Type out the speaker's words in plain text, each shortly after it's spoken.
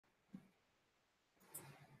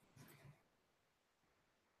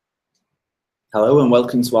Hello and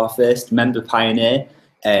welcome to our first Member Pioneer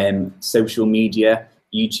social media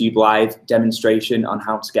YouTube live demonstration on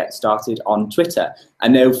how to get started on Twitter. I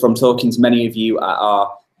know from talking to many of you at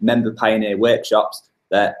our Member Pioneer workshops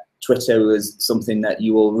that Twitter was something that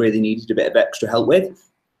you all really needed a bit of extra help with.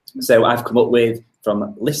 So I've come up with,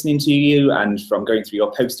 from listening to you and from going through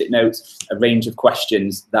your post-it notes, a range of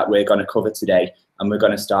questions that we're going to cover today, and we're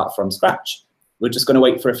going to start from scratch. We're just going to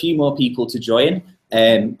wait for a few more people to join.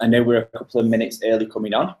 I know we're a couple of minutes early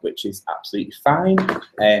coming on, which is absolutely fine.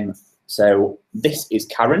 So this is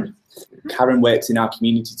Karen. Karen works in our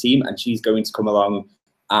community team, and she's going to come along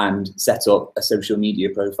and set up a social media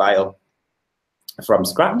profile from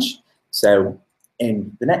scratch. So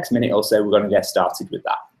in the next minute or so, we're going to get started with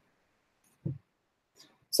that.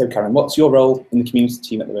 So Karen, what's your role in the community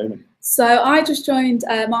team at the moment? So I just joined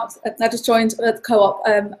the co-op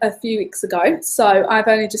a few weeks ago. So I've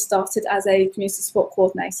only just started as a community support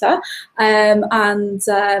coordinator, and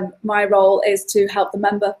my role is to help the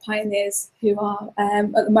member pioneers who are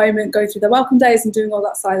at the moment going through their welcome days and doing all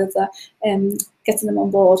that side of the getting them on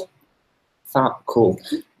board. Fab, cool.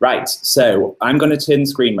 Right, so I'm going to turn the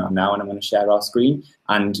screen around now, and I'm going to share our screen,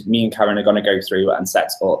 and me and Karen are going to go through and set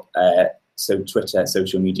up Twitter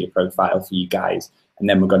social media profile for you guys. And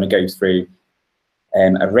then we're going to go through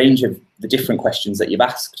a range of the different questions that you've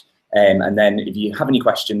asked. And then if you have any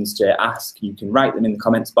questions to ask, you can write them in the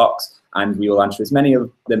comments box, and we will answer as many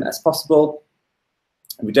of them as possible.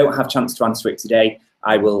 If we don't have a chance to answer it today,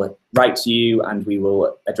 I will write to you and we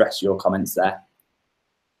will address your comments there.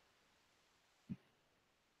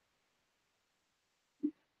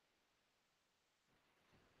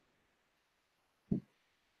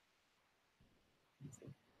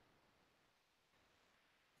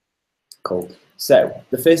 Cool. So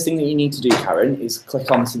the first thing that you need to do, Karen, is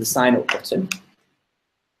click onto the sign up button.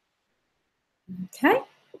 Okay.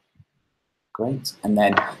 Great. And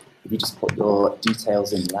then if you just put your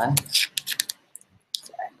details in there.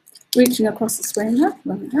 Reaching across the screen there.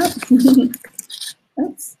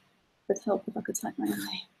 Oops. Would help if I could type my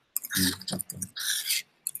eye.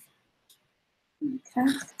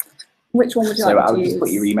 Okay. Which one would you like to use? So I'll just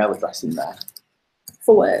put your email address in there.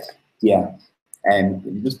 For work? Yeah.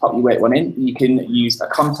 You just pop your work one in. You can use a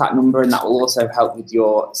contact number, and that will also help with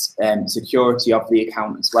your security of the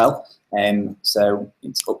account as well. So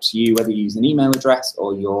it's up to you whether you use an email address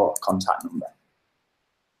or your contact number.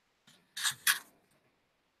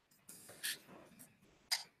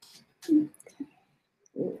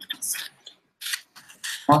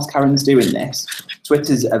 Whilst Karen's doing this,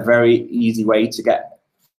 Twitter's a very easy way to get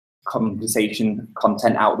conversation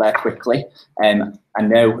content out there quickly. I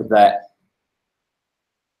know that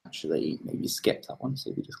actually maybe skip that one, so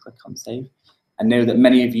if you just click on save. I know that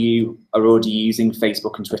many of you are already using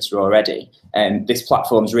Facebook and Twitter already, and this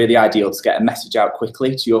platform is really ideal to get a message out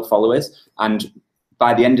quickly to your followers. And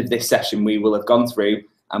by the end of this session, we will have gone through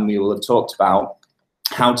and we will have talked about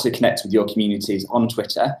how to connect with your communities on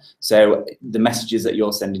Twitter, so the messages that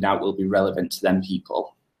you're sending out will be relevant to them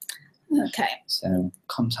people. Okay. So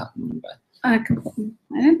contact number. I can put them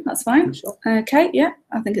in, that's fine. Sure. Okay, yeah,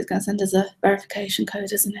 I think it's going to send us a verification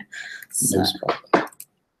code, isn't it? So. No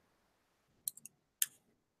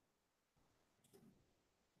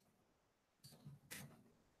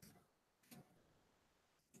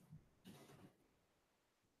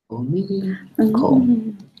problem.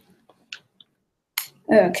 Cool.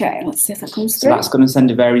 Okay, let's see if that comes through. So that's going to send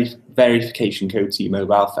a verification code to your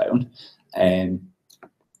mobile phone.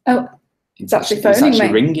 Oh. It's actually phoning me.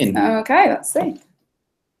 Ringing. Okay, let's see.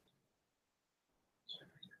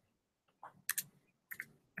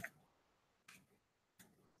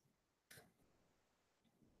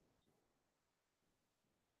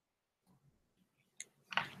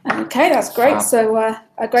 Okay, that's great. Fab. So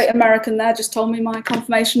a great American there just told me my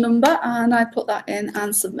confirmation number, and I put that in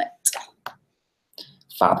and submit.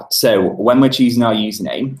 Fab. So when we're choosing our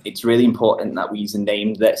username, it's really important that we use a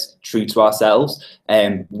name that's true to ourselves.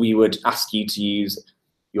 We would ask you to use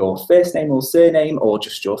your first name or surname, or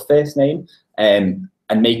just your first name, and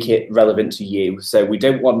make it relevant to you. So we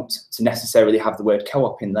don't want to necessarily have the word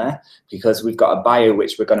co-op in there, because we've got a bio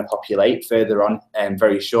which we're going to populate further on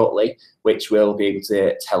very shortly, which will be able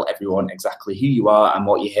to tell everyone exactly who you are and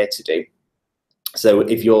what you're here to do. So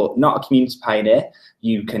if you're not a community pioneer,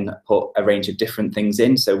 you can put a range of different things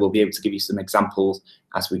in. So we'll be able to give you some examples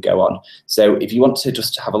as we go on. So if you want to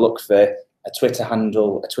just have a look for a Twitter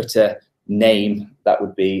handle, a Twitter name that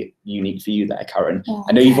would be unique for you there, Karen. Okay.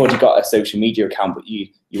 I know you've already got a social media account, but you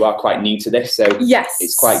are quite new to this, so yes,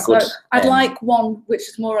 it's quite good. So I'd like one which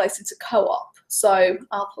is more related to co-op. So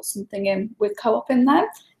I'll put something in with co-op in there.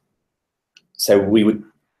 So we would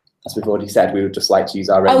as we've already said, we would just like to use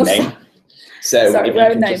our own name. So sorry, if you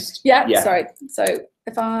own can name. just, Yeah, sorry. So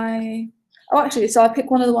if actually, so I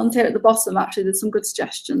pick one of the ones here at the bottom. Actually, there's some good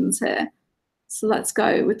suggestions here. So let's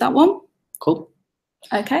go with that one. Cool.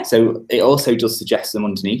 Okay. So it also does suggest them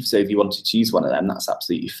underneath. So if you wanted to use one of them, that's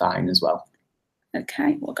absolutely fine as well.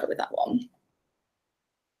 Okay, we'll go with that one.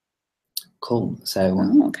 Cool. So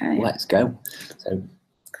okay. Let's go. So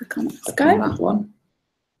click on let's click go. on that one.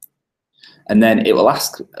 And then it will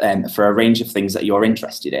ask for a range of things that you're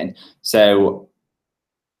interested in. So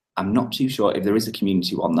I'm not too sure if there is a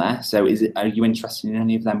community one there. So are you interested in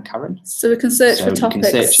any of them, Karen? So we can search for topics.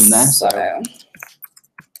 You can search in there. So.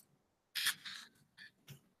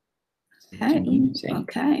 Okay. Community.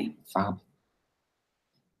 Okay. Fab.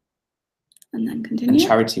 And then continue. And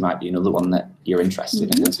charity might be another one that you're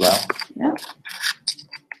interested in as well. Yeah.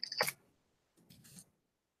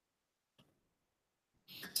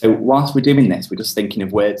 So whilst we're doing this, we're just thinking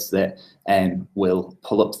of words that will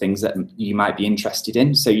pull up things that you might be interested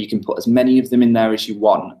in. So you can put as many of them in there as you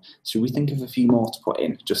want. Should we think of a few more to put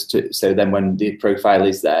in, so then when the profile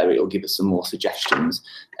is there, it'll give us some more suggestions.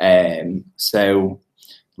 So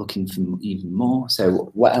looking for even more. So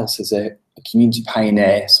what else is a community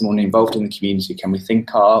pioneer, someone involved in the community, can we think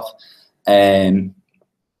of?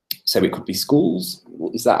 So it could be schools.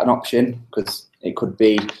 Is that an option? Because it could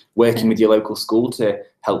be working with your local school to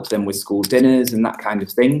help them with school dinners and that kind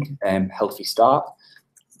of thing. Healthy Start.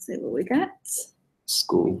 Let's see what we get.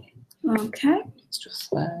 School. Okay. It's just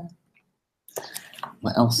there.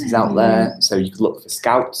 What else is out there? So you could look for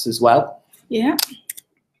Scouts as well. Yeah.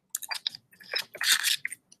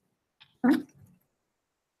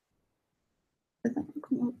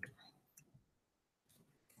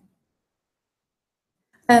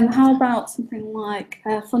 How about something like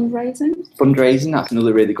fundraising? Fundraising, that's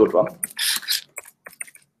another really good one.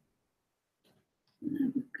 There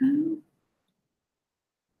we go.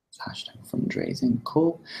 Hashtag fundraising,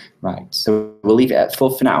 cool. Right, so we'll leave it at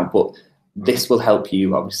 4 for now, but this will help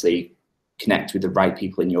you obviously connect with the right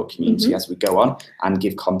people in your community as we go on and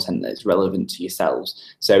give content that's relevant to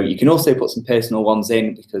yourselves. So you can also put some personal ones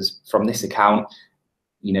in, because from this account,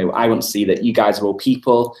 you know, I want to see that you guys are all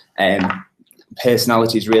people, and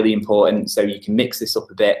personality is really important. So you can mix this up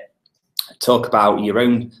a bit, talk about your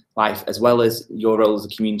own life as well as your role as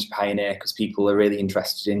a community pioneer, because people are really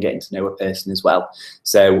interested in getting to know a person as well.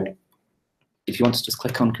 So if you want to just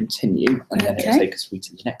click on continue, and then it'll take us through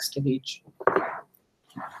to the next stage.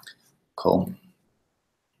 Cool.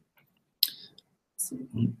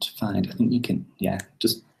 To find, I think you can,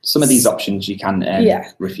 just some of these options you can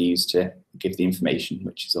refuse to give the information,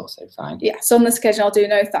 which is also fine. Yeah, so on this occasion I'll do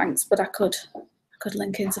no thanks, but I could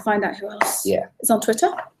link in to find out who else is on Twitter.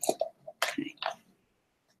 Okay.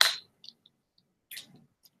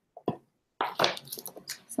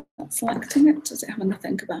 So that's selecting it. Does it have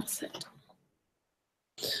anything about it?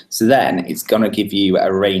 So then it's going to give you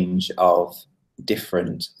a range of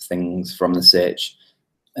different things from the search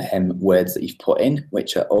words that you've put in,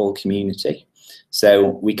 which are all community.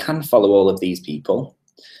 So we can follow all of these people.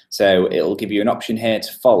 So it'll give you an option here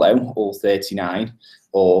to follow all 39,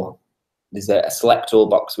 or there's a select all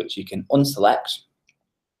box which you can unselect,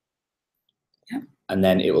 and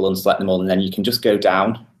then it will unselect them all, and then you can just go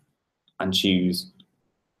down and choose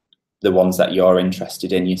the ones that you're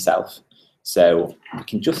interested in yourself. So you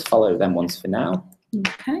can just follow them ones for now.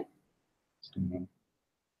 Okay.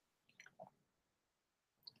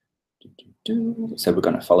 So we're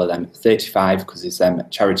going to follow them 35 because there's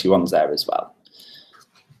charity ones there as well.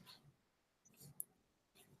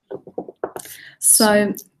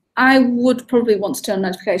 So I would probably want to turn on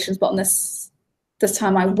notifications, but on this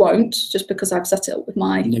time I won't, just because I've set it up with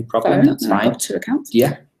my no problem, phone. That's fine. I've got 2 accounts.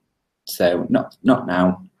 Yeah. So not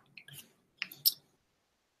now.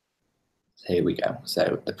 Here we go.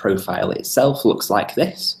 So the profile itself looks like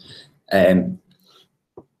this.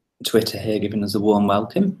 Twitter here giving us a warm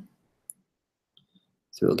welcome.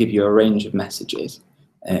 So it'll give you a range of messages.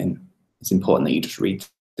 It's important that you just read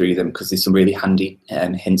through them because there's some really handy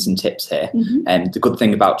hints and tips here. And the good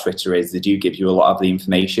thing about Twitter is they do give you a lot of the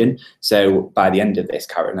information. So by the end of this,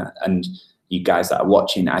 Karen, and you guys that are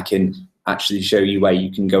watching, I can actually show you where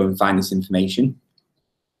you can go and find this information.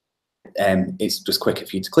 It's just quicker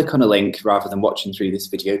for you to click on a link rather than watching through this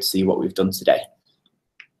video to see what we've done today.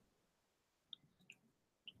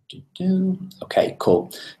 Okay,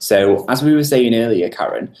 cool. So as we were saying earlier,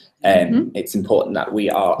 Karen, it's important that we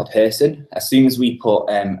are a person. As soon as we put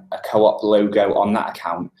a Co-op logo on that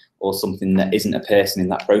account or something that isn't a person in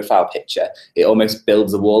that profile picture, it almost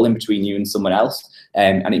builds a wall in between you and someone else,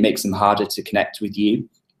 and it makes them harder to connect with you.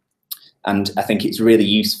 And I think it's really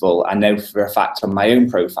useful. I know for a fact on my own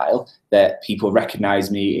profile that people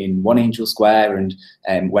recognise me in One Angel Square,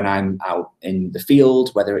 and when I'm out in the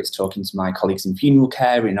field, whether it's talking to my colleagues in funeral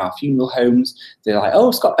care, in our funeral homes, they're like,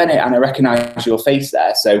 oh, Scott Bennett, and I recognise your face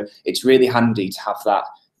there. So it's really handy to have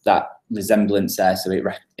that resemblance there, so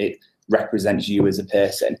it represents you as a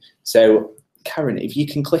person. So Karen, if you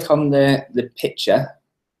can click on the picture,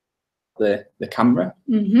 the camera,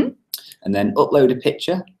 and then upload a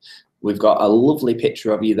picture. We've got a lovely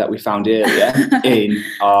picture of you that we found earlier in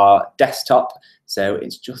our desktop. So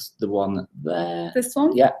it's just the one there. This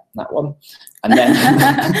one? Yeah, that one. And then,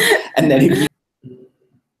 and then if you,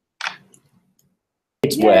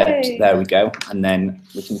 it's worked. There we go. And then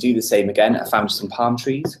we can do the same again. I found some palm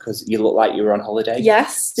trees because you look like you were on holiday.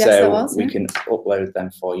 Yes, yes, so I was. We can upload them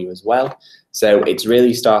for you as well. So it's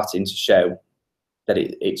really starting to show that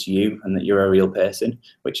it's you and that you're a real person,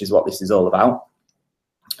 which is what this is all about.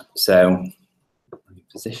 So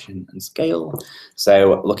position and scale,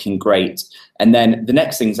 so looking great. And then the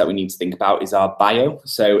next things that we need to think about is our bio.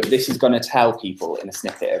 So this is going to tell people in a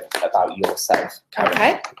snippet about yourself, Karen.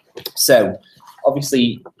 Okay. So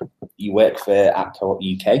obviously you work at Co-op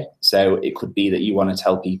UK, so it could be that you want to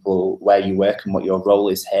tell people where you work and what your role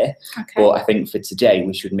is here. Okay. But I think for today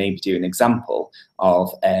we should maybe do an example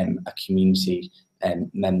of a community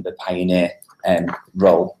member pioneer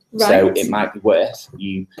role. Right. So it might be worth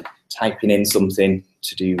you typing in something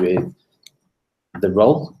to do with the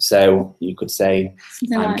role. So you could say,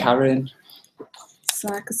 I'm Karen. So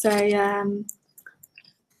I could say, I'm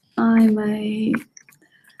a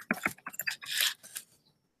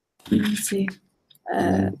community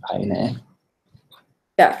pioneer.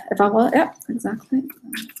 Yeah, if I were, yeah, exactly.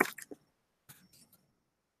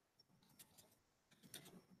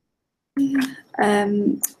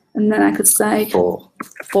 And then I could say for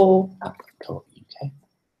Co-op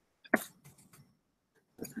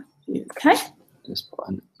UK. Just put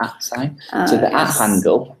an @ sign. So the @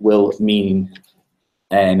 handle will mean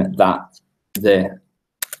that the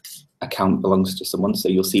account belongs to someone. So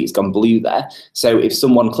you'll see it's gone blue there. So if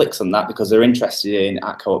someone clicks on that because they're interested in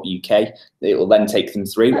 @Co-op UK, it will then take them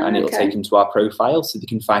through and it will take them to our profile, so they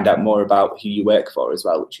can find out more about who you work for as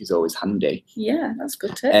well, which is always handy. Yeah, that's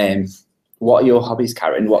good too. What are your hobbies,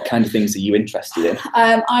 Karen? What kind of things are you interested in?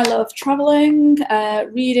 I love travelling,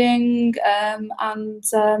 reading, and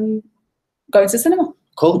going to cinema.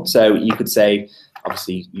 Cool. So you could say,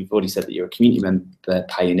 obviously, you've already said that you're a community member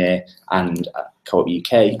pioneer and Co-op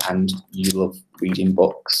UK, and you love reading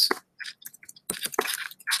books.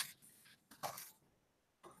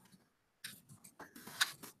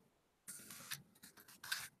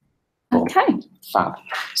 Okay. Fab.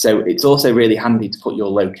 So it's also really handy to put your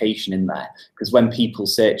location in there, because when people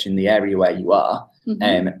search in the area where you are,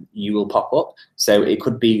 you will pop up. So it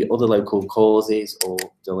could be other local causes or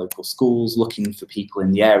the local schools looking for people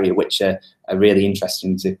in the area which are really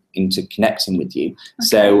interested into connecting with you. Okay.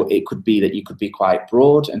 So it could be that you could be quite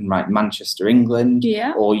broad and write Manchester, England,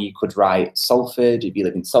 or you could write Salford if you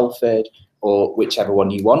live in Salford, or whichever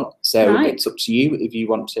one you want. So it's up to you if you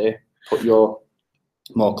want to put your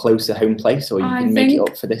more closer home place, or you can make it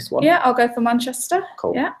up for this one. Yeah, I'll go for Manchester.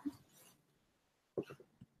 Cool. Yeah.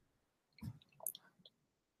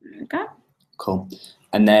 Okay. Cool.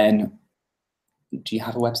 And then, do you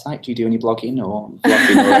have a website? Do you do any blogging or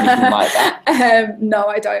anything like that? No,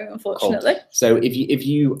 I don't, unfortunately. Cool. So if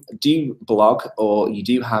you do blog or you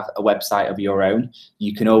do have a website of your own,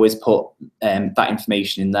 you can always put that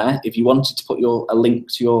information in there. If you wanted to put a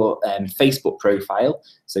link to your Facebook profile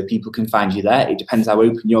so people can find you there, it depends how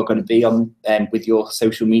open you're going to be on with your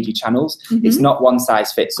social media channels. It's not one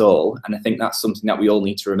size fits all, and I think that's something that we all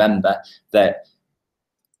need to remember, that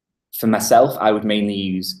for myself, I would mainly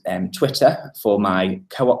use Twitter for my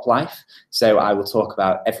co-op life. So I will talk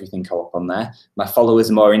about everything co-op on there. My followers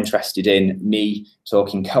are more interested in me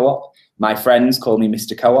talking co-op. My friends call me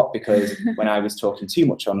Mr. Co-op because when I was talking too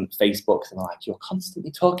much on Facebook, they're like, you're constantly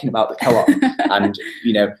talking about the co-op. And,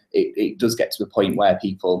 you know, it does get to the point where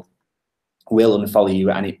people will unfollow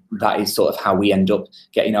you, and that is sort of how we end up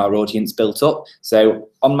getting our audience built up. So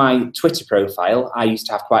on my Twitter profile, I used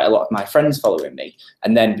to have quite a lot of my friends following me,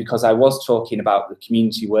 and then because I was talking about the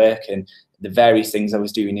community work and the various things I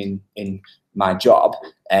was doing in my job,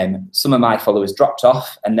 some of my followers dropped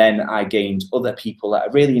off, and then I gained other people that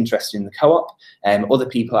are really interested in the co-op, other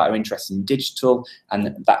people that are interested in digital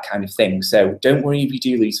and that kind of thing. So don't worry if you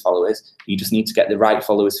do lose followers, you just need to get the right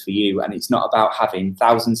followers for you. And it's not about having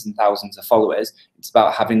thousands and thousands of followers, it's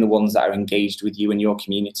about having the ones that are engaged with you and your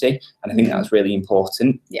community. And I think that's really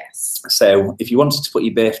important. Yes. So if you wanted to put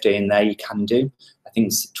your birthday in there, you can do. I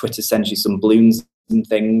think Twitter sends you some balloons and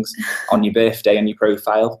things on your birthday on your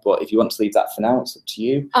profile. But if you want to leave that for now, it's up to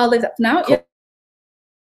you. I'll leave that for now. Cool.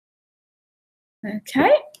 Yeah.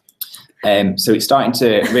 Okay. So it's starting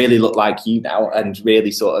to really look like you now and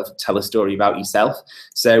really sort of tell a story about yourself.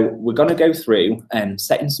 So we're going to go through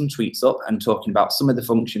setting some tweets up and talking about some of the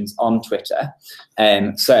functions on Twitter.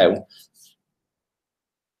 So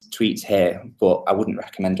tweets here, but I wouldn't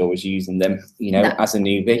recommend always using them, you know, as a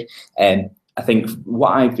newbie. I think what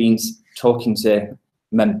I've been talking to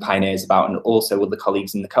member pioneers about, and also other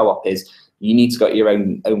colleagues in the co-op, is you need to get your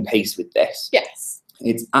own pace with this. Yes.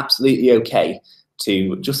 It's absolutely okay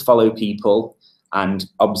to just follow people and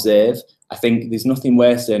observe. I think there's nothing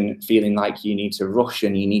worse than feeling like you need to rush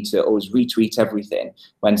and you need to always retweet everything,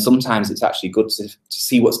 when sometimes it's actually good to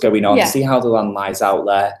see what's going on, see how the land lies out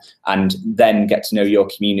there, and then get to know your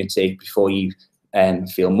community before you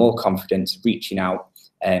feel more confident reaching out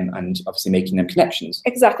and obviously making them connections.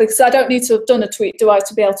 Exactly, because I don't need to have done a tweet, do I,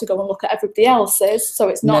 to be able to go and look at everybody else's, so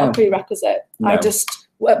it's not a prerequisite. I just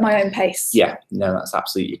at my own pace. Yeah, no, that's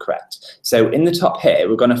absolutely correct. So in the top here,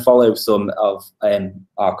 we're going to follow some of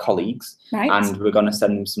our colleagues, and we're going to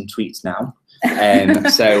send them some tweets now.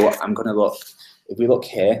 So I'm going to look, if we look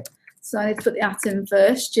here. So I need to put the @ in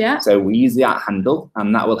first, yeah. So we use the @ handle,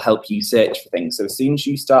 and that will help you search for things. So as soon as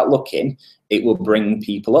you start looking, it will bring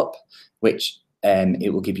people up, which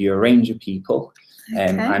it will give you a range of people.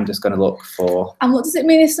 I'm just going to look for. And what does it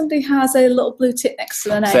mean if somebody has a little blue tick next to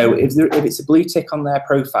their name? So if it's a blue tick on their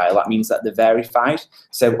profile, that means that they're verified.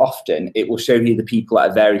 So often it will show you the people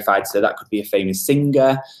that are verified. So that could be a famous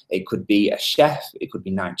singer, it could be a chef, it could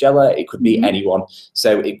be Nigella, it could be anyone.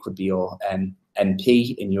 So it could be your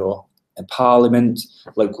MP in your parliament,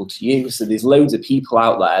 local to you. So there's loads of people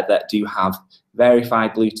out there that do have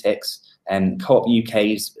verified blue ticks. Co-op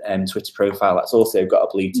UK's Twitter profile, that's also got a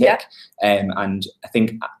blue tick. And I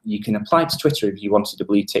think you can apply to Twitter if you wanted a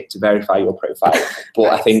blue tick to verify your profile.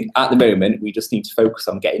 But I think at the moment, we just need to focus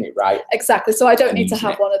on getting it right. Exactly, so I don't need to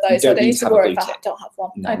have one of those. I don't need to worry if I don't have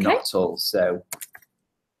one. No, not at all. So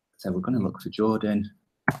we're going to look for Jordan.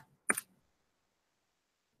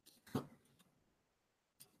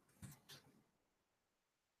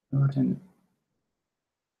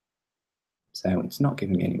 So it's not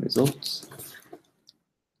giving me any results.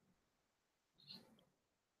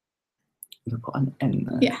 We'll put an N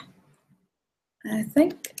there. Yeah, I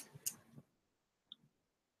think.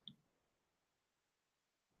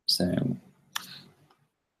 So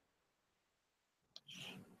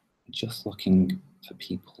just looking for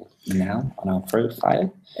people now on our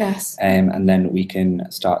profile. Yes. And then we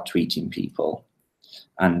can start tweeting people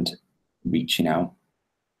and reaching out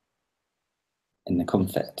in the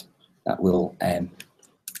comfort that will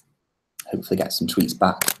hopefully get some tweets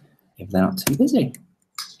back if they're not too busy.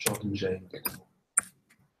 Jordan James.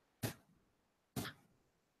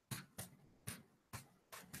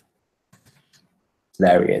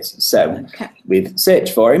 There he is. So with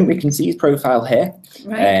search for him, we can see his profile here.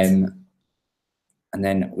 And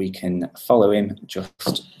then we can follow him just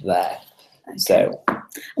there. So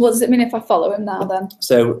what does it mean if I follow him now then?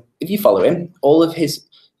 So if you follow him, all of his,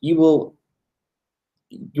 you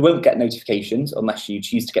won't get notifications unless you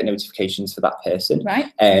choose to get notifications for that person.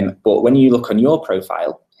 But when you look on your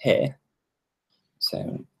profile here,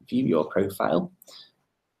 so view your profile,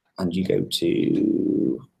 and you go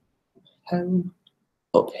to home,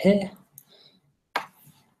 up here,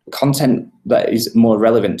 content that is more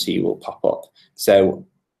relevant to you will pop up. So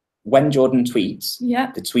when Jordan tweets,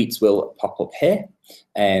 the tweets will pop up here.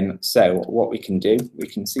 So what we can do, we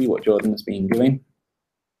can see what Jordan has been doing.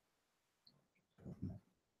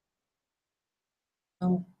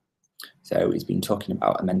 So he's been talking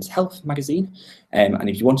about a men's health magazine, and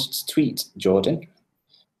if you wanted to tweet Jordan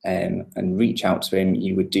and reach out to him,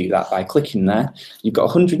 you would do that by clicking there. You've got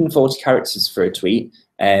 140 characters for a tweet.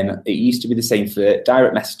 It used to be the same for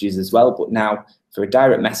direct messages as well, but now for a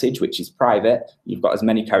direct message, which is private, you've got as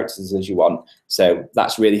many characters as you want. So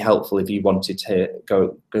that's really helpful if you wanted to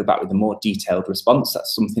go back with a more detailed response.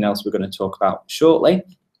 That's something else we're going to talk about shortly.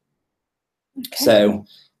 So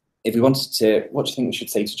if we wanted to, what do you think we should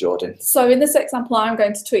say to Jordan? So in this example, I'm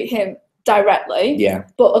going to tweet him directly,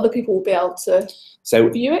 but other people will be able to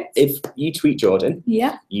view it. If you tweet Jordan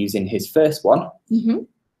using his first one,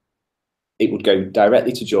 it would go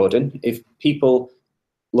directly to Jordan. If people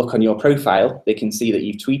look on your profile, they can see that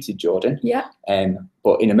you've tweeted Jordan.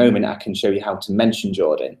 But in a moment, I can show you how to mention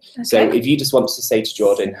Jordan. So if you just want to say to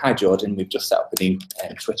Jordan, hi Jordan, we've just set up a new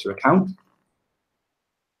Twitter account.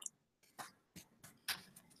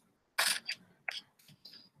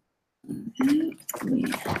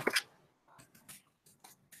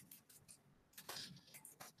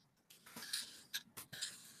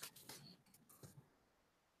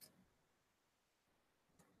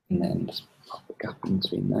 and then just pop a gap in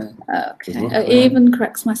between there. Okay, it even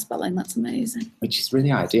corrects my spelling. That's amazing. Which is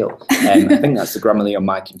really ideal. I think that's the Grammarly on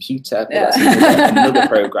my computer, but that's another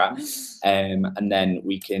program. And then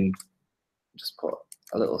we can just put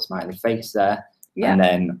a little smiley face there, and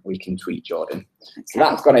then we can tweet Jordan. Okay. So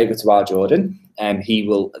that's gone over to our Jordan, and he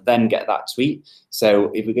will then get that tweet.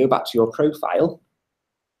 So if we go back to your profile,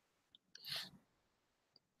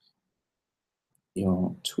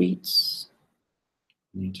 your tweets,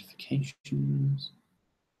 notifications,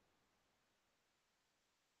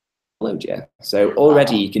 followed you. So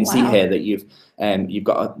already you can see here that you've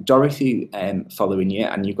got Dorothy following you,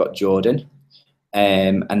 and you've got Jordan,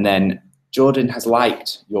 and then Jordan has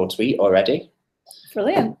liked your tweet already.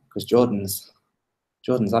 Brilliant. Because Jordan's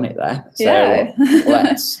on it there. So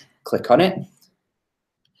let's click on it.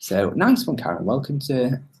 So nice one, Karen. Welcome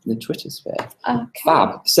to the Twitter sphere. Okay.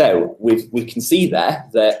 Fab. So we can see there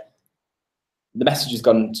that the message has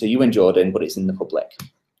gone to you and Jordan, but it's in the public.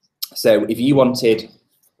 So if you wanted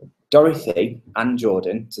Dorothy and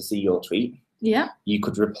Jordan to see your tweet, you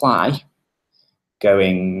could reply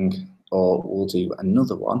going, or we'll do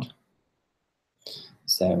another one.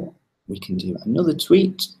 So we can do another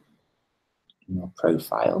tweet in your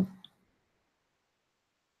profile.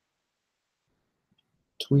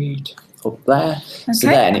 Tweet up there. Okay. So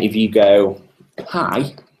then if you go,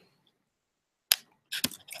 hi,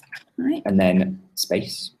 and then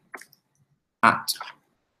space, at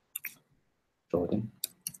Jordan,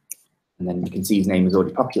 and then you can see his name is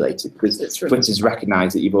already populated because Twitter's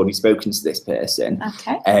recognised that you've already spoken to this person.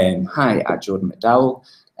 Okay. Hi, at Jordan McDowell.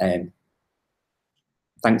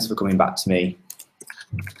 Thanks for coming back to me.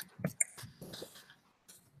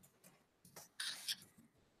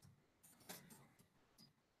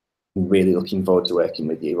 I'm really looking forward to working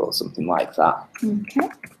with you, or something like that. Okay.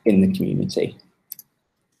 In the community.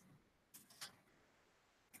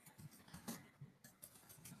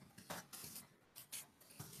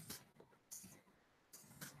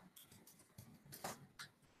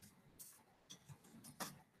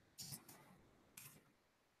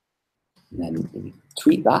 And then you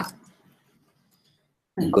tweet that.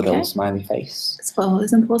 Good old smiley face. It's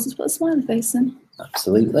always important to put a smiley face in.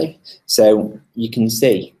 Absolutely. So you can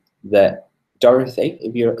see that Dorothy,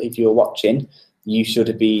 if you're watching, you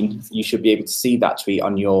should be able to see that tweet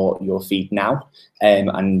on your feed now,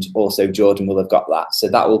 and also Jordan will have got that. So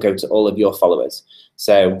that will go to all of your followers.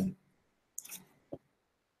 So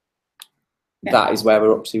that is where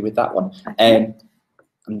we're up to with that one. Okay.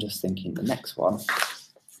 I'm just thinking the next one.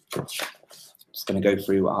 Just going to go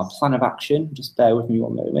through our plan of action. Just bear with me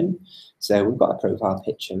one moment. So we've got a profile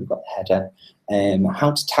picture, we've got the header,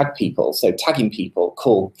 how to tag people. So tagging people,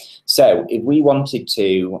 cool. So if we wanted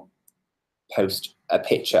to post a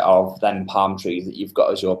picture of then palm trees that you've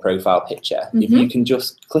got as your profile picture, if you can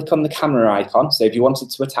just click on the camera icon. So if you wanted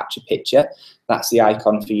to attach a picture, that's the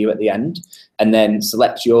icon for you at the end, and then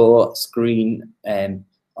select your screen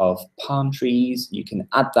of palm trees. You can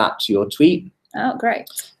add that to your tweet. Oh, great.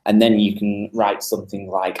 And then you can write something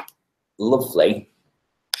like lovely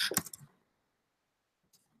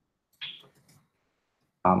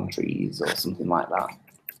palm trees, or something like that.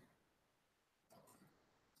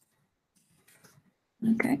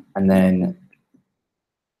 Okay. And then,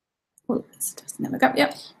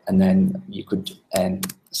 yep. And then you could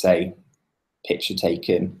say picture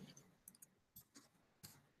taken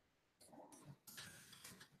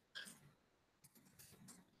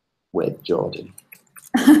with Jordan.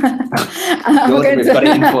 Jordan, we've got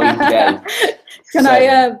it in for you today. Can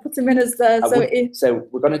I put him in as so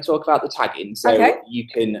we're going to talk about the tagging. So you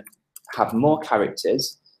can have more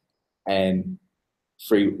characters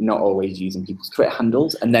through not always using people's Twitter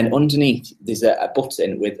handles, and then underneath there's a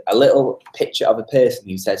button with a little picture of a person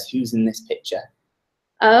who says who's in this picture.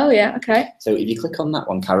 Oh yeah, okay. So if you click on that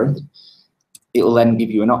one, Karen, it will then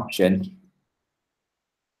give you an option.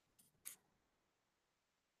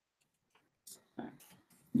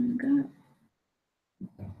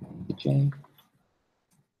 Okay.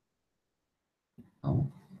 Oh.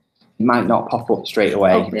 It might not pop up straight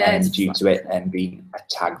away due to it being a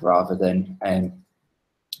tag rather than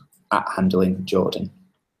at handling Jordan.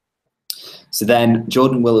 So then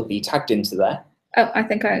Jordan will be tagged into there. Oh, I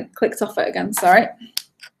think I clicked off it again, sorry.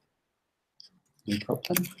 No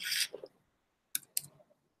problem.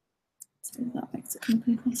 So that makes it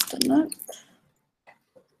completely constant now.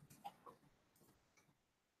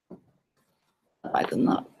 Have I done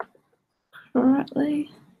that correctly?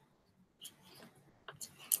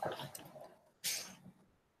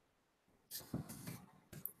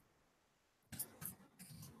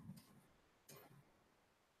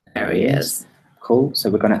 There he is. Cool. So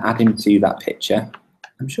we're going to add him to that picture.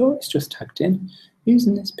 I'm sure it's just tagged in. Who's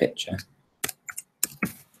in this picture?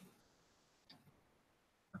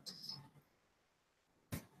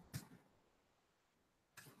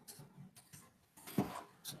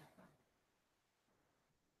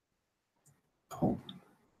 Oh.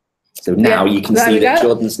 So now you can see that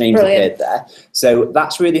Jordan's name's appeared there. So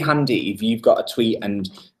that's really handy if you've got a tweet and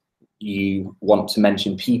you want to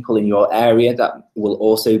mention people in your area that will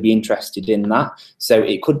also be interested in that. So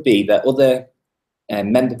it could be that other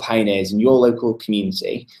member pioneers in your local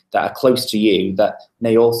community that are close to you that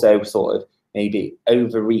may also sort of maybe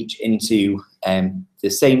overreach into the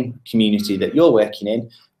same community that you're working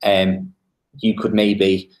in. You could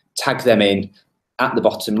maybe tag them in at the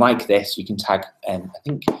bottom like this. You can tag, I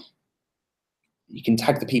think you can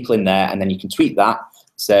tag the people in there and then you can tweet that.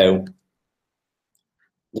 So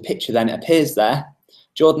the picture then appears there.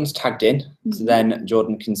 Jordan's tagged in, so then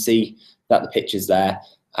Jordan can see that the picture's there,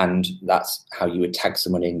 and that's how you would tag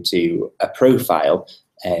someone into a profile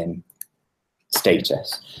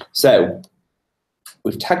status. So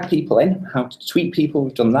we've tagged people in, how to tweet people,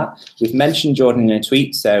 we've done that. We've mentioned Jordan in a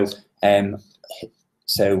tweet, so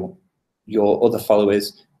so your other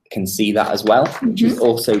followers can see that as well, which is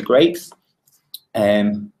also great.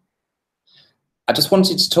 I just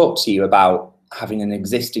wanted to talk to you about having an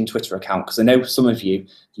existing Twitter account, because I know some of you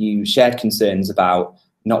shared concerns about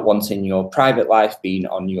not wanting your private life being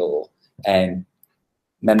on your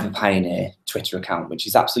Member Pioneer Twitter account, which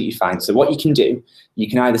is absolutely fine. So what you can do, you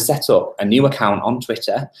can either set up a new account on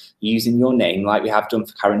Twitter using your name like we have done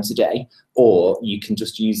for Karen today, or you can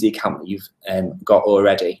just use the account that you've got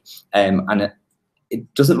already. And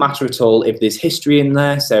it doesn't matter at all if there's history in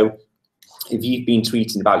there. So if you've been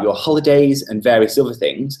tweeting about your holidays and various other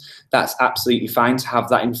things, that's absolutely fine to have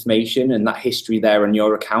that information and that history there on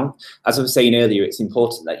your account. As I was saying earlier, it's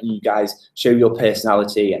important that you guys show your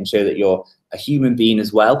personality and show that you're a human being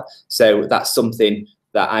as well. So that's something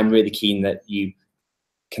that I'm really keen that you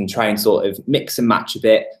can try and sort of mix and match a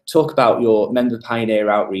bit, talk about your Member Pioneer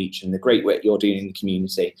outreach and the great work you're doing in the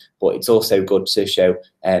community, but it's also good to show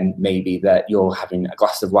maybe that you're having a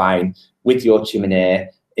glass of wine with your chimney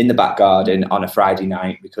in the back garden on a Friday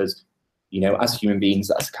night, because, you know, as human beings,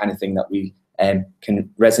 that's the kind of thing that we can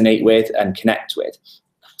resonate with and connect with.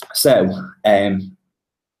 So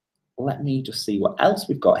let me just see what else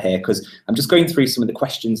we've got here, because I'm just going through some of the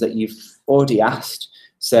questions that you've already asked.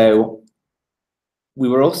 So we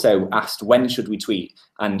were also asked, when should we tweet?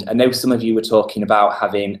 And I know some of you were talking about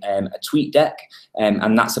having a tweet deck,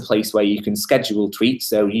 and that's a place where you can schedule tweets.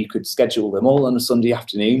 So you could schedule them all on a Sunday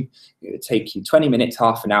afternoon. It would take you 20 minutes,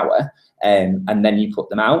 half an hour, and then you put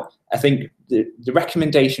them out. I think the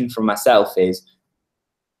recommendation from myself is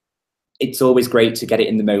it's always great to get it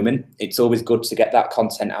in the moment. It's always good to get that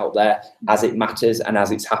content out there as it matters and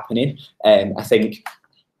as it's happening. I think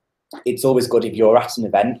it's always good if you're at an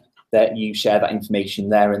event that you share that information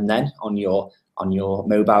there and then on your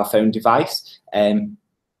mobile phone device,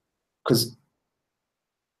 because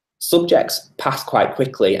subjects pass quite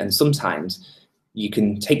quickly, and sometimes you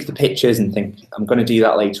can take the pictures and think, I'm going to do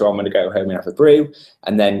that later on, I'm going to go home and have a brew,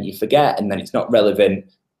 and then you forget, and then it's not relevant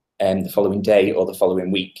the following day or the following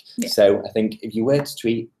week. Yeah. So I think if you were to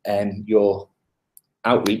tweet your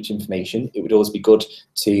outreach information, it would always be good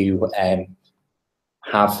to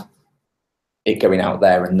have it going out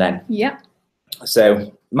there and then. Yeah.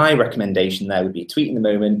 So my recommendation there would be tweet in the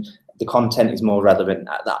moment. The content is more relevant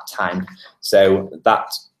at that time. So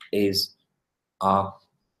that is our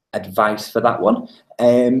advice for that one.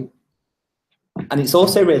 And it's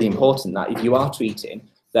also really important that if you are tweeting,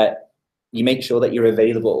 that you make sure that you're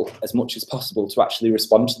available as much as possible to actually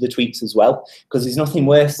respond to the tweets as well, because there's nothing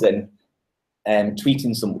worse than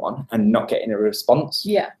tweeting someone and not getting a response.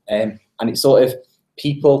 Yeah. And it's sort of,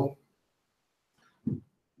 people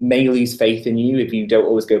may lose faith in you if you don't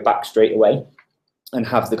always go back straight away and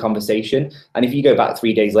have the conversation. And if you go back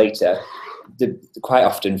 3 days later, they quite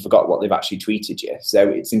often forgot what they've actually tweeted you. So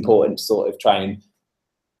it's important to sort of try and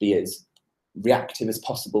be as reactive as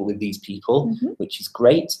possible with these people, which is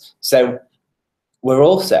great. So we're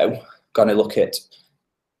also going to look at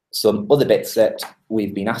some other bits that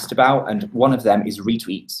we've been asked about, and one of them is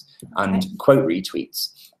retweets and quote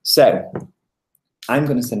retweets. So I'm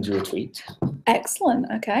going to send you a tweet. Excellent.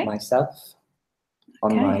 Okay. Myself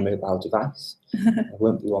on my mobile device. It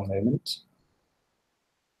won't be one moment.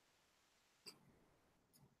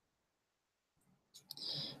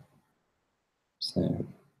 So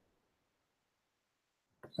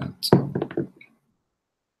that.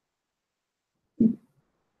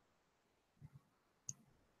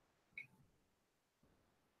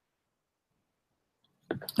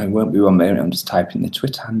 I won't be one moment, I'm just typing the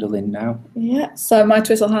Twitter handle in now. Yeah, so my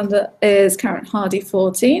Twitter handle is Karen Hardy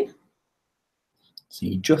 14. So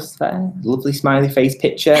you're just there, lovely smiley face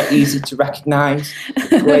picture, easy to recognise,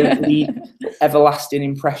 greatly everlasting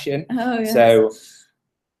impression. Oh, yes. So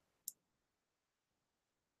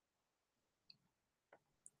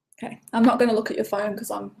okay, I'm not going to look at your phone because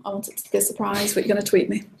I want it to be a surprise, but you're going to tweet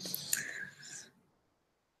me.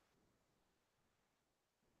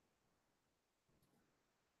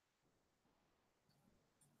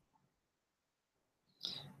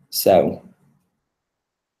 So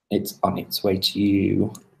it's on its way to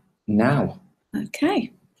you now.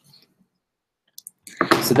 Okay.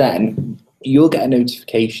 So then you'll get a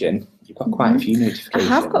notification. You've got quite a few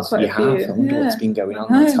notifications. I have got quite a few. I wonder what's been going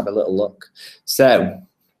on. Let's have a little look. So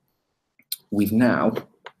you've now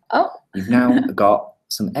got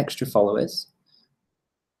some extra followers.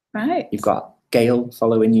 Right. You've got Gail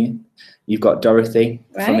following you. You've got Dorothy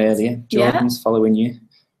from earlier. Jordan's following you.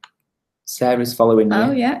 Sarah's following you.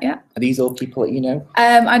 Oh, yeah. Are these all people that you know?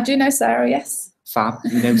 I do know Sarah, yes. Fab.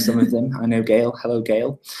 You know some of them. I know Gail. Hello,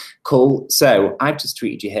 Gail. Cool. So I've just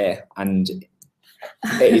tweeted you here, and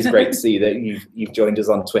it is great to see that you've joined us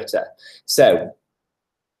on Twitter. So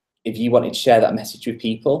if you wanted to share that message with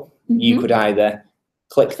people, you could either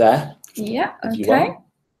click there. Yeah, if you want,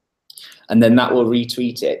 and then that will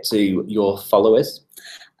retweet it to your followers.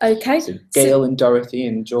 Okay. So Gail and Dorothy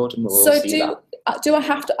and Jordan will all see that. Do I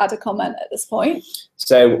have to add a comment at this point?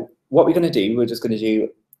 So what we're going to do, we're just going to do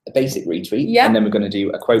a basic retweet, and then we're going to do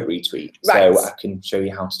a quote retweet. Right. So I can show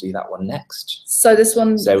you how to do that one next. So this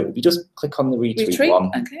one. So if you just click on the retweet one,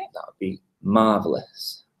 okay, that would be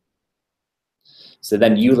marvelous. So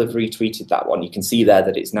then you'll have retweeted that one. You can see there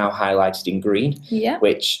that it's now highlighted in green,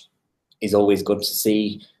 which is always good to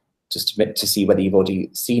see, just to see whether you've already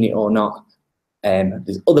seen it or not.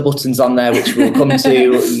 There's other buttons on there which we'll come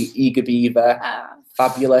to. Eager Beaver,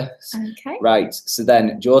 fabulous. Okay. Right, so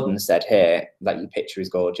then Jordan said here that your picture is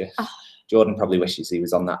gorgeous. Jordan probably wishes he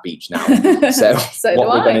was on that beach now. So what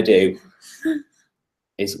we're going to do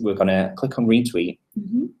is we're going to click on retweet.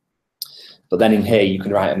 But then in here you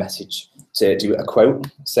can write a message to do a quote.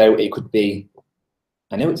 So it could be,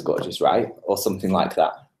 I know it's gorgeous, right? Or something like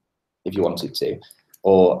that, if you wanted to.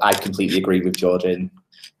 Or I completely agree with Jordan.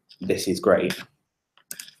 This is great.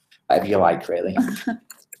 Whatever you like, really.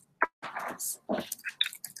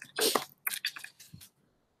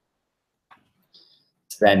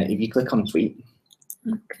 Then if you click on tweet,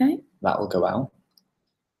 that will go out.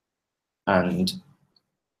 And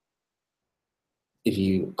if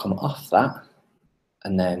you come off that,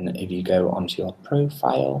 and then if you go onto your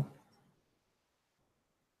profile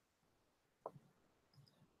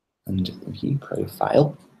and view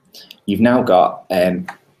profile, you've now got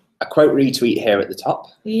a quote retweet here at the top,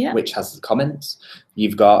 which has the comments.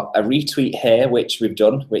 You've got a retweet here, which we've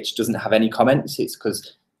done, which doesn't have any comments.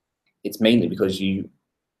 It's mainly because you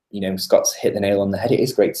know, Scott's hit the nail on the head. It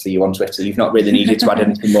is great to see you on Twitter. You've not really needed to add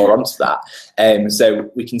anything more onto that.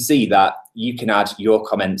 So we can see that you can add your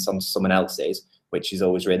comments onto someone else's, which is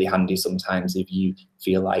always really handy sometimes if you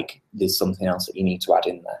feel like there's something else that you need to add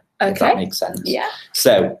in there. If that makes sense. Yeah.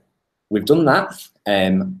 So we've done that.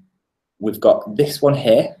 We've got this one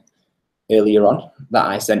here earlier on that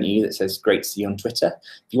I sent you that says great to see you on Twitter.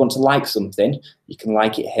 If you want to like something, you can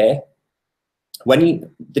like it here.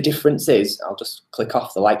 The difference is, I'll just click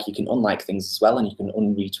off the like, you can unlike things as well, and you can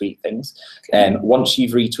unretweet things. Once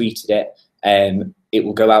you've retweeted it, it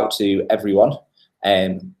will go out to everyone.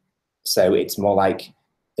 So it's more like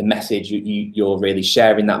the message, you're really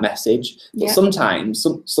sharing that message. But sometimes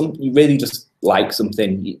some you really just like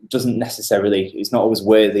something, it doesn't necessarily, it's not always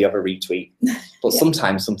worthy of a retweet. But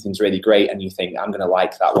sometimes something's really great and you think, I'm going to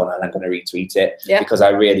like that one and I'm going to retweet it because I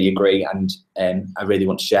really agree and I really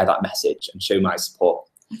want to share that message and show my support.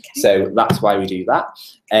 So that's why we do that.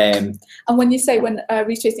 And when you say when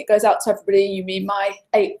retweeting goes out to everybody, you mean my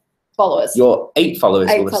 8 followers? Your 8 followers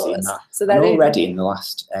will have seen that. So and already in the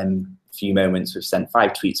last few moments, we've sent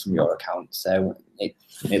 5 tweets from your account. So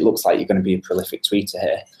it looks like you're going to be a prolific tweeter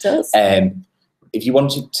here. It does. If you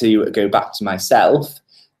wanted to go back to myself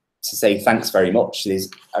to say thanks very much, there's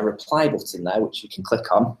a reply button there which you can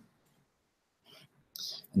click on.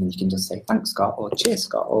 And then you can just say thanks, Scott, or cheers,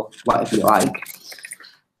 Scott, or whatever you like.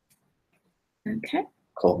 Okay.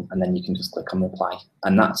 Cool. And then you can just click on reply.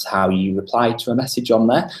 And that's how you reply to a message on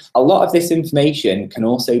there. A lot of this information can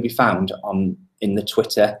also be found in the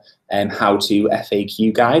Twitter how-to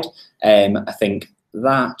FAQ guide. I think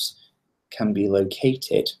that can be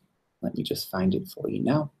located. Let me just find it for you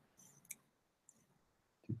now.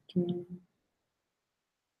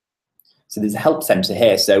 So there's a help center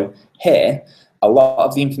here. So here, a lot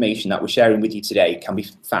of the information that we're sharing with you today can be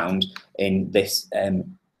found in this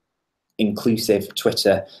inclusive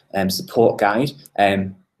Twitter support guide.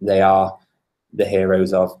 They are the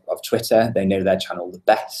heroes of Twitter. They know their channel the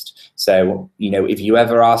best. So, you know, if you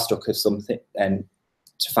ever are stuck of something and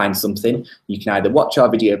to find something, you can either watch our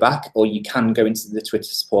video back, or you can go into the Twitter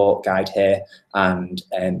support guide here and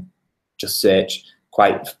just search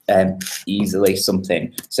quite easily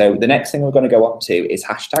something. So the next thing we're going to go on to is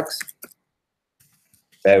hashtags.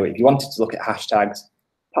 So if you wanted to look at hashtags,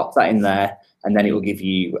 pop that in there, and then it will give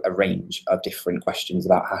you a range of different questions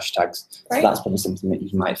about hashtags. Great. So that's probably something that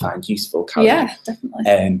you might find useful, Karen. Yeah,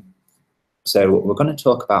 definitely. So we're going to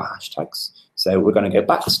talk about hashtags. So we're going to go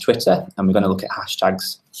back to Twitter and we're going to look at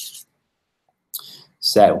hashtags.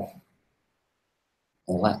 So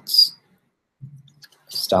let's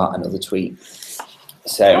start another tweet.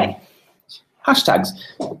 So hashtags.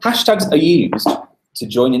 Hashtags are used to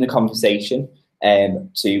join in the conversation,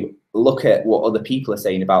 to look at what other people are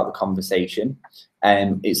saying about the conversation.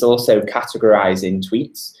 It's also categorizing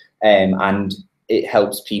tweets, and it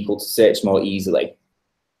helps people to search more easily.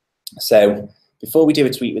 So before we do a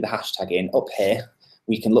tweet with a hashtag in, up here,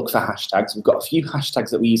 we can look for hashtags. We've got a few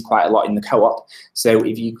hashtags that we use quite a lot in the co-op. So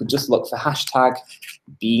if you could just look for hashtag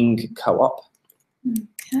being co-op.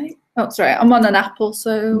 Okay. Oh, sorry, I'm on an Apple,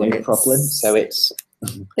 so no problem. So it's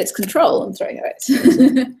Control. I'm throwing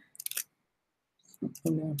it.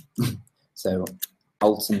 So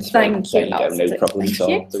Alt and 3. Thank There you. you go. No problem at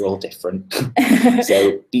all. They're all different.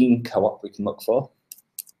 So being co-op, we can look for.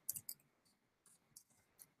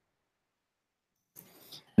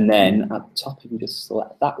 And then at the top, if we just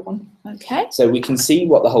select that one. Okay. So we can see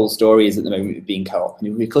what the whole story is at the moment with being co-op. And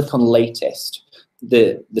if we click on latest,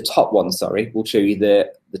 the top one, sorry, will show you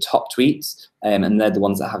the top tweets, and they're the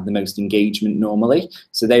ones that have the most engagement normally.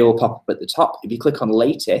 So they will pop up at the top. If you click on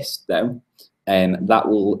latest, though, that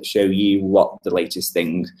will show you what the latest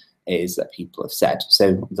thing is that people have said.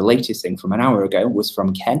 So the latest thing from an hour ago was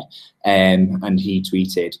from Ken, and he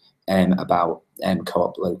tweeted about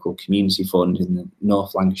Co-op Local Community Fund in the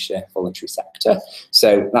North Lancashire voluntary sector.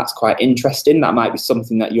 So that's quite interesting. That might be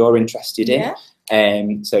something that you're interested in. Yeah.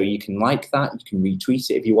 So you can like that, you can retweet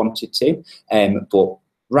it if you wanted to. But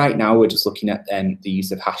right now we're just looking at the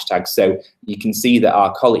use of hashtags. So you can see that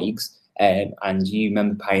our colleagues and you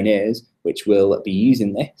member pioneers, which will be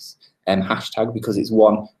using this hashtag because it's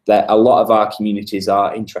one that a lot of our communities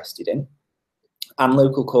are interested in, and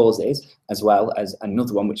local causes, as well as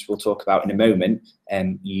another one which we'll talk about in a moment,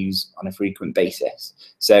 use on a frequent basis.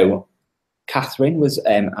 So Catherine was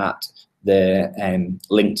at the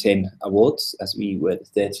LinkedIn Awards, as we were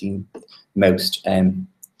the 13th most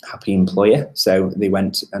happy employer. So they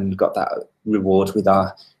went and got that reward with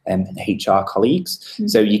our HR colleagues. Mm-hmm.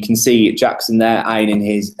 So you can see Jackson there ironing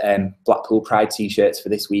his Blackpool Pride t-shirts for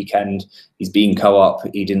this weekend. He's being co-op.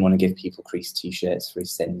 He didn't want to give people creased t-shirts for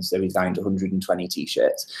his sins, so he's ironed 120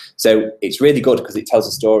 t-shirts. So it's really good because it tells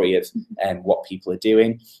a story of what people are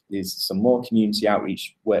doing. There's some more community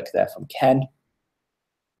outreach work there from Ken,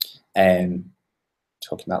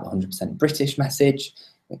 talking about the 100% British message,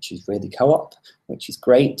 which is really co-op, which is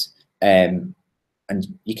great. And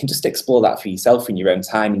you can just explore that for yourself in your own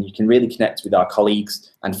time, and you can really connect with our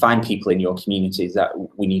colleagues and find people in your communities that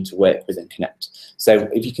we need to work with and connect. So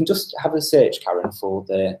if you can just have a search, Karen, for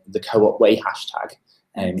the Co-op Way hashtag,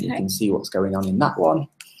 and you can see what's going on in that one.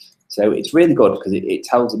 So it's really good because it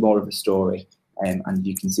tells more of a story, and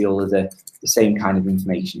you can see all of the same kind of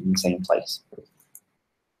information in the same place.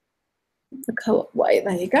 The Co-op Way,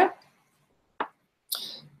 there you go.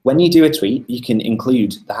 When you do a tweet, you can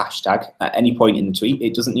include the hashtag at any point in the tweet.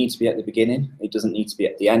 It doesn't need to be at the beginning. It doesn't need to be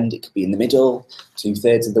at the end. It could be in the middle,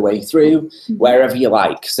 2/3 of the way through, wherever you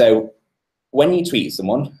like. So when you tweet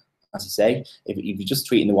someone, as I say, if you're just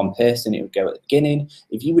tweeting the one person, it would go at the beginning.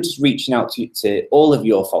 If you were just reaching out to all of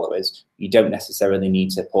your followers, you don't necessarily need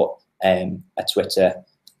to put a Twitter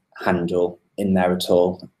handle in there at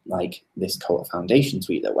all, like this Co-op Foundation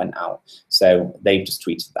tweet that went out. So they've just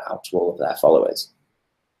tweeted that out to all of their followers.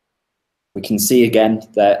 We can see again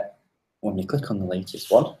that when we click on the latest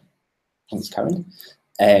one, thanks Karen,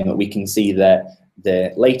 we can see that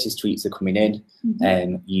the latest tweets are coming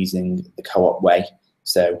in using the Co-op Way.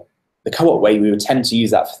 So the Co-op Way, we would tend to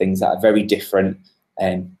use that for things that are very different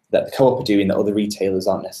that the Co-op are doing that other retailers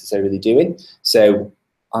aren't necessarily doing. So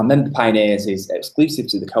our member pioneers is exclusive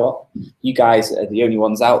to the Co-op. You guys are the only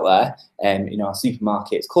ones out there in our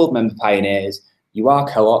supermarket. It's called Member Pioneers. You are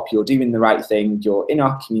co-op, you're doing the right thing, you're in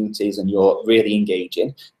our communities and you're really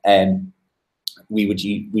engaging. we would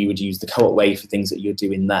use the Co-op Way for things that you're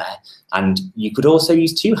doing there. And you could also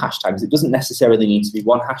use 2 hashtags. It doesn't necessarily need to be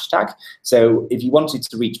 1 hashtag. So if you wanted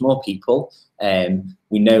to reach more people,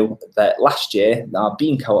 we know that last year our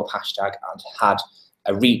Being Co-op hashtag had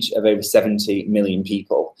a reach of over 70 million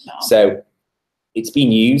people. Wow. So it's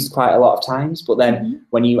been used quite a lot of times, but then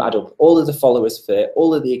when you add up all of the followers for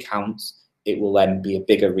all of the accounts, it will then be a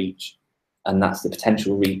bigger reach. And that's the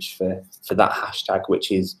potential reach for that hashtag,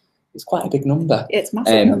 which is quite a big number. It's a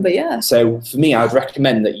massive number, yeah. So for me, I would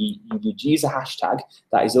recommend that you would use a hashtag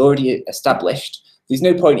that is already established. There's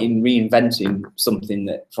no point in reinventing something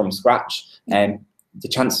that from scratch. The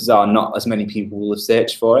chances are not as many people will have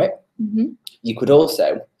searched for it. You could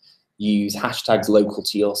also use hashtags local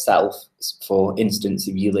to yourself. For instance,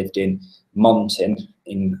 if you lived in Monton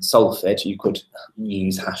in Salford, you could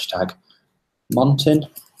use hashtag Monton.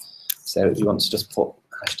 So if you want to just put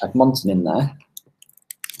hashtag Monton in there.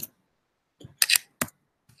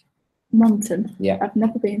 Monton. Yeah. I've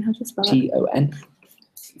never been. How do you spell it? T-O-N.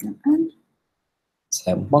 T-O-N.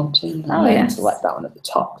 So Monton. Oh, yes. Select that one at the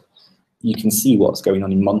top. You can see what's going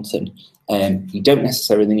on in Monton. You don't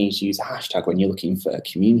necessarily need to use a hashtag when you're looking for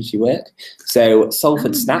community work. So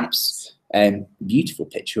Salford Snaps, beautiful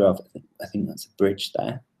picture of, I think that's a bridge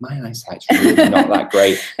there. My eyesight's really not that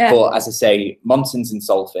great. Yeah. But as I say, Monton's in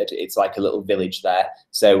Salford. It's like a little village there.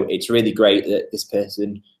 So it's really great that this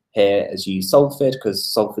person here has used Salford, because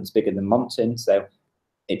Salford's bigger than Monton. So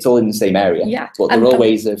it's all in the same area. Yeah. But there are all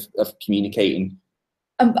ways of communicating.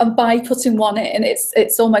 And by putting one in,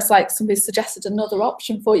 it's almost like somebody suggested another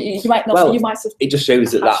option for you. You might not. Well, you might have. It just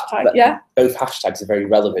shows that both hashtags are very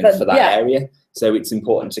relevant for that area. So it's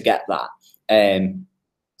important to get that.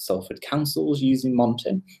 Salford Council's using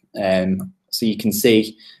Monton. So you can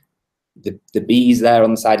see the bees there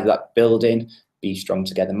on the side of that building. Be Strong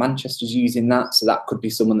Together Manchester's using that. So that could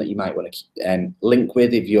be someone that you might want to link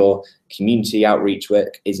with if your community outreach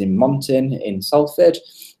work is in Monton, in Salford.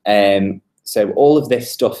 So all of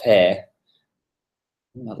this stuff here,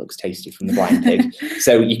 that looks tasty from the Blind Pig.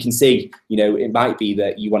 So you can see, it might be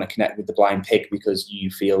that you want to connect with the Blind Pig because you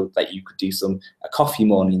feel that you could do a coffee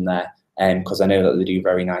morning there, because I know that they do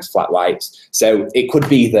very nice flat whites. So it could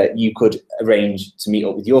be that you could arrange to meet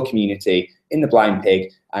up with your community in the Blind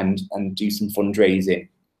Pig and do some fundraising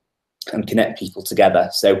and connect people together.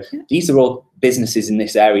 So these are all businesses in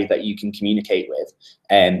this area that you can communicate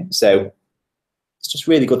with. So it's just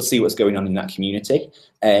really good to see what's going on in that community.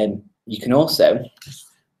 You can also,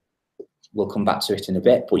 we'll come back to it in a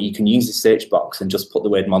bit, but you can use the search box and just put the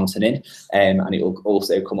word Monton in, and it will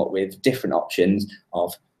also come up with different options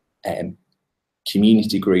of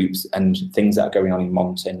community groups and things that are going on in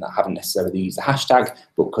Monton that haven't necessarily used the hashtag,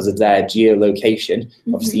 but because of their geolocation,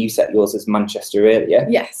 obviously you set yours as Manchester earlier.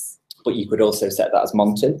 Yes. But you could also set that as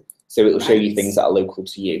Monton, so it will show you things that are local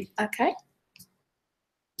to you. Okay.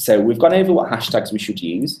 So we've gone over what hashtags we should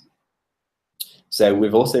use. So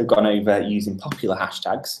we've also gone over using popular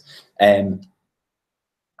hashtags.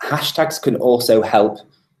 Hashtags can also help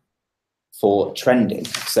for trending.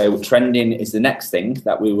 So trending is the next thing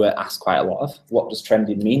that we were asked quite a lot of. What does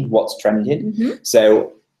trending mean? What's trending?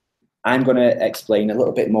 So I'm going to explain a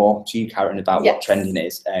little bit more to you, Karen, about what trending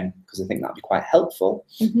is, because I think that'd be quite helpful.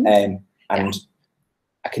 And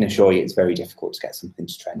I can assure you it's very difficult to get something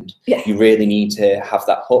to trend. You really need to have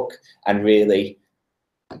that hook and really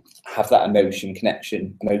have that emotional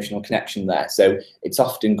connection there. So it's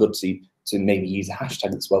often good to maybe use a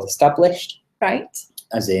hashtag that's well established. Right.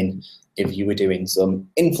 As in, if you were doing some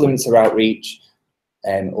influencer outreach,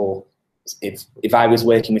 or if I was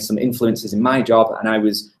working with some influencers in my job and I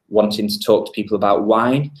was wanting to talk to people about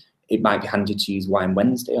wine, it might be handy to use Wine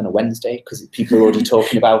Wednesday on a Wednesday because people are already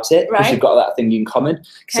talking about it, because you've got that thing in common.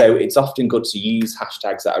 So it's often good to use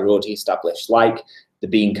hashtags that are already established, like the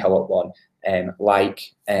Being Co-op one,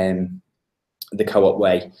 like the Co-op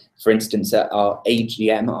Way. For instance, at our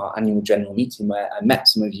AGM, our annual general meeting, where I met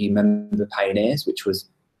some of you member pioneers, which was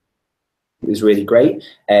really great.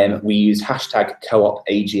 We used hashtag Co-op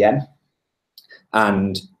AGM,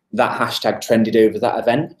 and that hashtag trended over that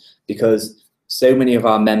event because so many of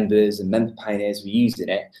our members and member pioneers were using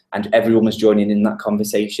it and everyone was joining in that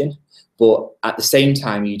conversation. But at the same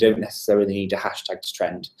time, you don't necessarily need a hashtag to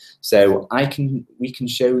trend. So we can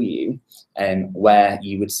show you where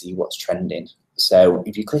you would see what's trending. So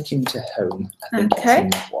if you click into home, I think it's in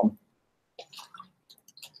that one.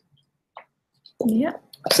 Yeah.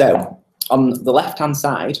 So on the left-hand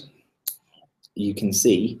side, you can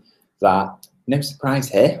see that, no surprise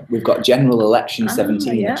here, we've got General Election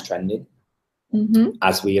 17 that's trending.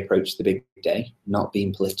 As we approach the big day, not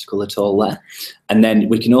being political at all there. And then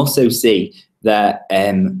we can also see that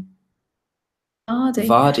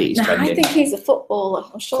Vardy is No, trending. I think he's a footballer.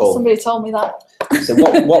 I'm sure Cool. somebody told me that. So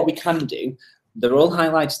what we can do, they're all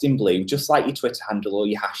highlighted in blue, just like your Twitter handle or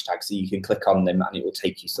your hashtag, so you can click on them and it will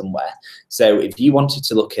take you somewhere. So if you wanted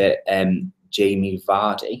to look at Jamie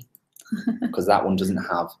Vardy, because that one doesn't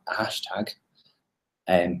have a hashtag,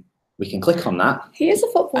 we can click on that. He is a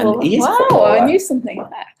footballer. And he is a wow, footballer. I knew something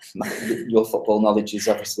there. Your football knowledge is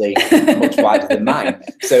obviously much wider than mine.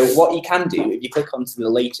 So what you can do, if you click onto the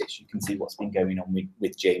latest, you can see what's been going on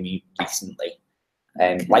with Jamie recently,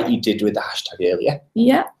 like you did with the hashtag earlier.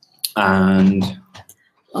 Yeah. And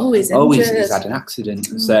he's injured. He's had an accident,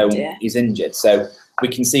 Dear. He's injured. So we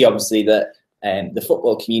can see obviously that the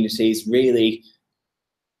football community is really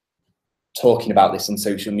talking about this on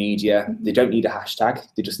social media. They don't need a hashtag,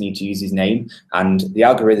 they just need to use his name, and the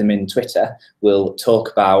algorithm in Twitter will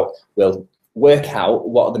work out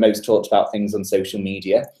what are the most talked about things on social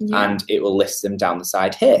media, and it will list them down the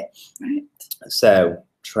side here. Right. So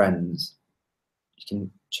trends, you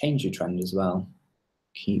can change your trend as well.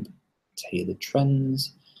 Keep tailored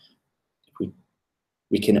trends.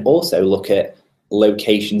 We can also look at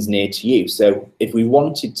locations near to you. So if we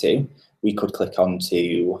wanted to, we could click on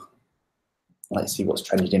to, let's see what's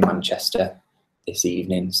trending in Manchester this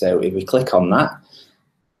evening. So if we click on that,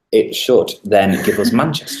 it should then give us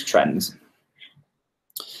Manchester trends.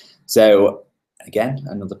 So again,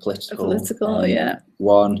 another political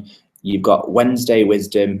one. You've got Wednesday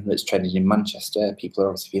Wisdom that's trending in Manchester. People are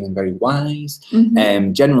obviously feeling very wise.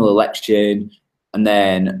 General election, and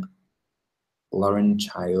then Lauren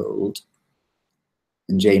Child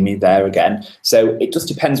and Jamie there again. So it just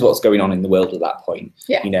depends what's going on in the world at that point.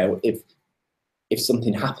 Yeah. You know, if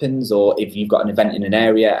something happens, or if you've got an event in an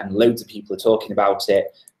area and loads of people are talking about it,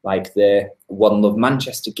 like the One Love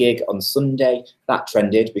Manchester gig on Sunday, that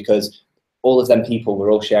trended because all of them people were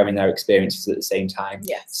all sharing their experiences at the same time.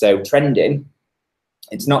 Yes. So trending,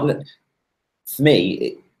 it's not that, for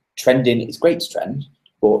me, trending is great to trend,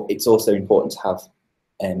 but it's also important to have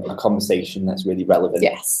a conversation that's really relevant.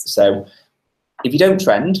 Yes. So if you don't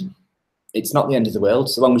trend, it's not the end of the world,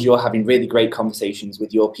 so long as you're having really great conversations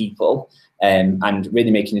with your people and really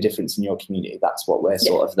making a difference in your community. That's what we're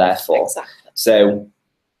sort of there for. Exactly. So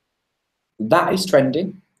that is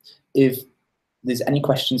trending. If there's any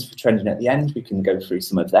questions for trending at the end, we can go through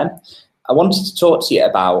some of them. I wanted to talk to you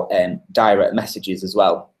about direct messages as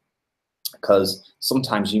well, because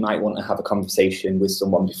sometimes you might want to have a conversation with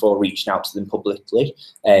someone before reaching out to them publicly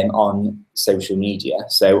on social media.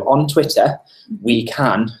 So on Twitter, we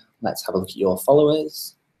can, let's have a look at your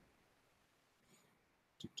followers.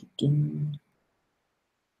 Just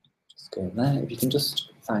go there. If you can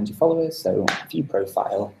just find your followers, so view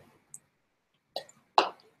profile.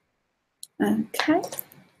 Okay.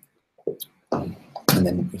 And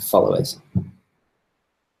then your followers.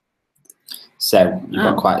 So you've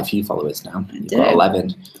got quite a few followers now. You've got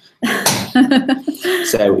 11.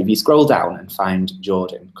 So if you scroll down and find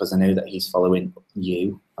Jordan, because I know that he's following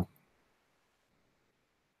you.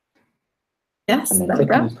 Yes, and then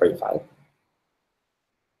click on his profile.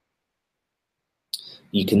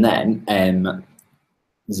 You can then,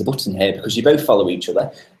 there's a button here because you both follow each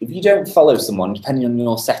other. If you don't follow someone, depending on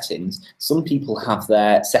your settings, some people have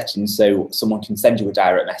their settings so someone can send you a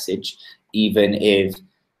direct message even if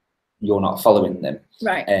you're not following them.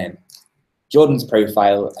 Right. Jordan's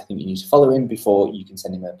profile, I think you need to follow him before you can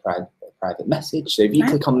send him a private message. So if you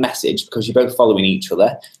click on message, because you're both following each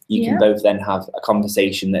other, you can both then have a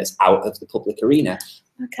conversation that's out of the public arena.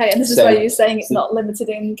 Okay, and this is why you're saying it's not limited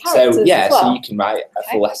in characters as well. So you can write a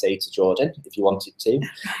full essay to Jordan if you wanted to,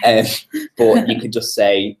 but you could just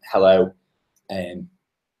say hello. I'm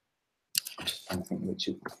just trying to think which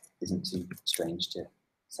isn't too strange to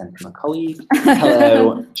send to my colleague.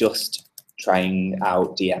 Hello, just trying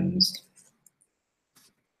out DMs.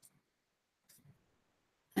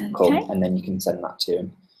 Okay. Cool, and then you can send that to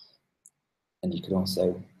him. And you can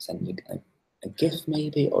also send a GIF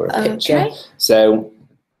maybe, or a picture. So,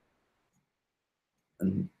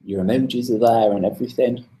 and your emojis are there and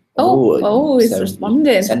everything. He's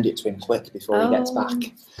responding. Send it to him quick before he gets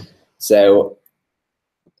back. So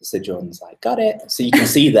Jordan's like, got it. So you can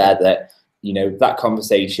see there that, you know, that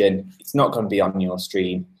conversation, it's not going to be on your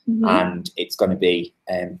stream, and it's going to be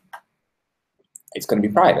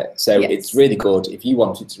private. So it's really good if you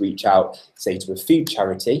wanted to reach out, say, to a food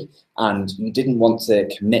charity, and you didn't want to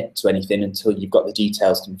commit to anything until you've got the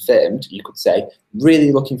details confirmed. You could say,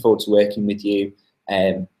 really looking forward to working with you.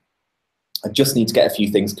 I just need to get a few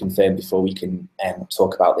things confirmed before we can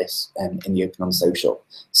talk about this in the open on social.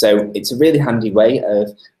 So it's a really handy way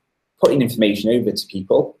of putting information over to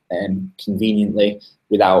people conveniently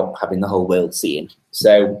without having the whole world seeing.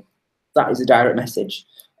 So that is a direct message.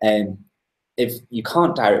 If you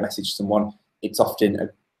can't direct message someone, it's often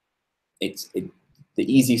the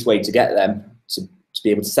easiest way to get them to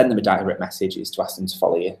be able to send them a direct message is to ask them to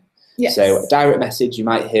follow you. Yes. So a direct message, you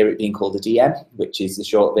might hear it being called a DM, which is the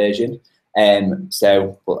short version.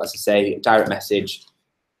 But as I say, direct message,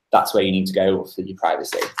 that's where you need to go for your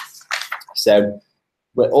privacy. So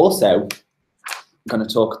we're also going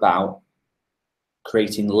to talk about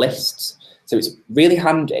creating lists. So it's really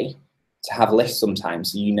handy to have lists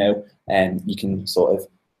sometimes, so you know, you can sort of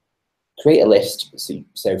create a list.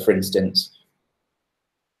 So for instance,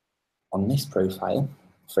 on this profile,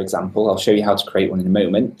 for example, I'll show you how to create one in a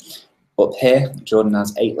moment. Up here, Jordan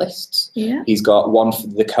has 8 lists. Yeah. He's got one for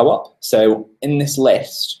the co-op. So in this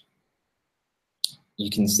list,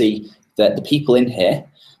 you can see that the people in here,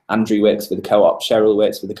 Andrew works for the co-op, Cheryl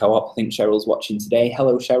works for the co-op. I think Cheryl's watching today.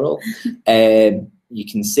 Hello, Cheryl. You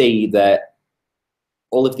can see that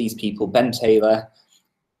all of these people, Ben Taylor,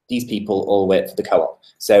 these people all work for the co-op.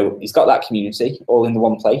 So he's got that community all in the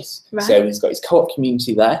one place. Right. So he's got his co-op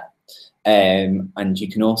community there. And you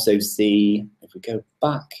can also see, if we go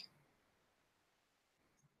back,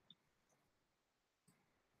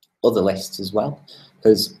 other lists as well,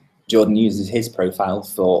 because Jordan uses his profile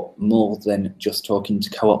for more than just talking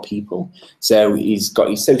to co-op people. So he's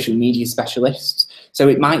got his social media specialists. So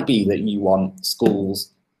it might be that you want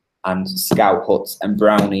schools and scout huts and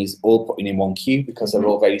brownies all put in one queue because they're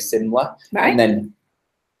all very similar. Right. And then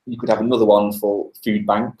you could have another one for food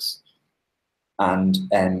banks and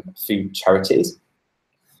food charities.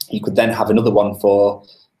 You could then have another one for,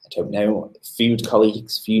 I don't know, food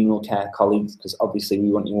colleagues, funeral care colleagues, because obviously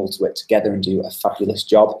we want you all to work together and do a fabulous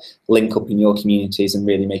job, link up in your communities and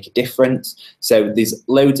really make a difference. So there's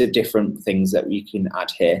loads of different things that we can add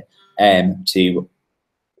here to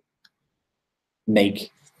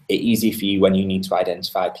make it easy for you when you need to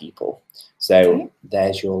identify people. So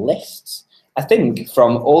there's your lists. I think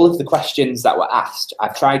from all of the questions that were asked,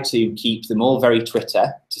 I've tried to keep them all very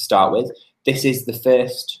Twitter to start with. This is the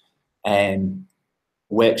first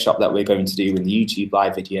workshop that we're going to do in the YouTube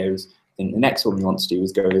live videos. I think the next one we want to do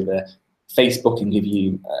is go over Facebook and give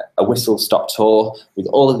you a whistle-stop tour with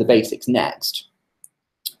all of the basics next.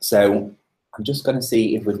 So I'm just going to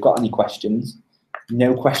see if we've got any questions.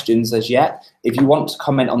 No questions as yet. If you want to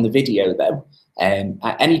comment on the video though,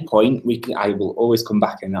 at any point I will always come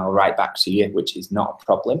back and I'll write back to you, which is not a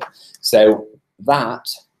problem. So that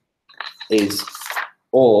is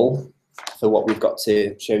all for what we've got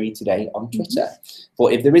to show you today on Twitter.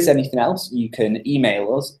 But if there is anything else, you can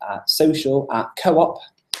email us at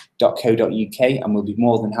social@coop.co.uk and we'll be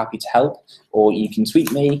more than happy to help. Or you can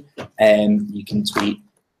tweet me, you can tweet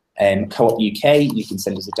Co-op UK, you can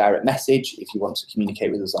send us a direct message if you want to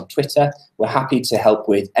communicate with us on Twitter. We're happy to help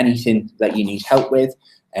with anything that you need help with,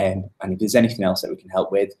 and if there's anything else that we can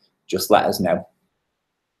help with, just let us know.